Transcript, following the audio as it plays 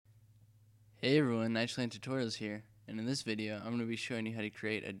Hey everyone, NitroLandTutorials here, and in this video I'm going to be showing you how to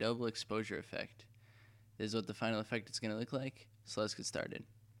create a double exposure effect. This is what the final effect is going to look like, so let's get started.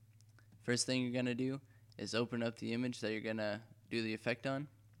 First thing you're going to do is open up the image that you're going to do the effect on,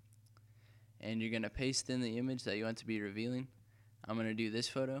 and you're going to paste in the image that you want to be revealing. I'm going to do this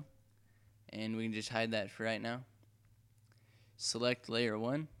photo, and we can just hide that for right now. Select layer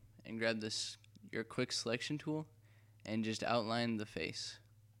 1 and grab your quick selection tool and just outline the face.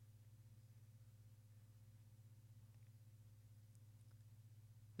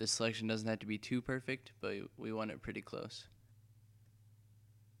 This selection doesn't have to be too perfect, but we want it pretty close.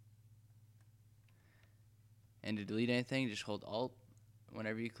 And to delete anything, just hold Alt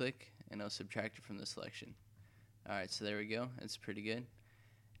whenever you click, and it'll subtract it from the selection. Alright, so there we go. It's pretty good.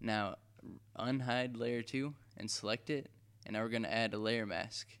 Now, unhide layer 2 and select it, and now we're going to add a layer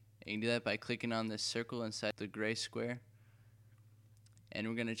mask. And you can do that by clicking on this circle inside the gray square. And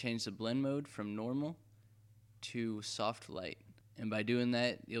we're going to change the blend mode from normal to soft light. And by doing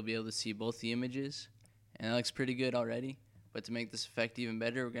that, you'll be able to see both the images, and that looks pretty good already. But to make this effect even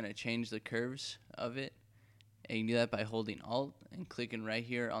better, we're going to change the curves of it, and you can do that by holding Alt and clicking right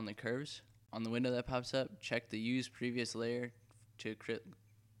here on the curves. On the window that pops up, check the Use Previous Layer to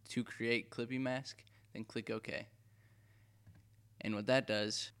create clipping mask, then click OK. And what that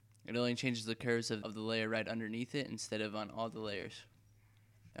does, it only changes the curves of the layer right underneath it instead of on all the layers.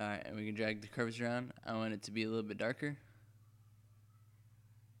 Alright, and we can drag the curves around. I want it to be a little bit darker,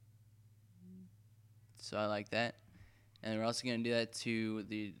 so I like that. And we're also going to do that to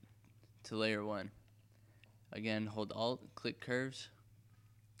layer 1. Again, hold Alt, click curves,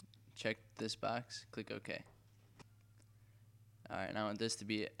 check this box, click OK. Alright, now I want this to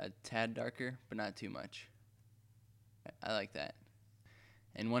be a tad darker, but not too much. I like that.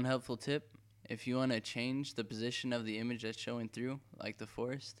 And one helpful tip, if you want to change the position of the image that's showing through, like the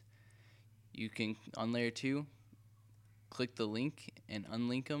forest, you can, on layer 2, click the link and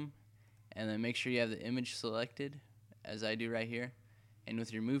unlink them, and then make sure you have the image selected, as I do right here. And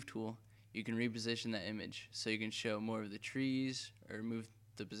with your move tool, you can reposition that image so you can show more of the trees, or move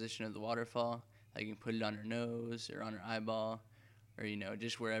the position of the waterfall. Like you can put it on her nose or on her eyeball, or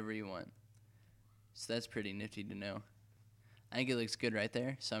just wherever you want. So that's pretty nifty to know. I think it looks good right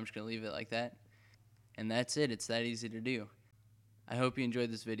there, so I'm just going to leave it like that. And that's it. It's that easy to do. I hope you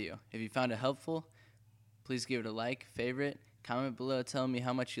enjoyed this video. If you found it helpful, please give it a like, favorite, comment below telling me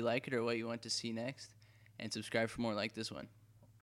how much you like it or what you want to see next, and subscribe for more like this one.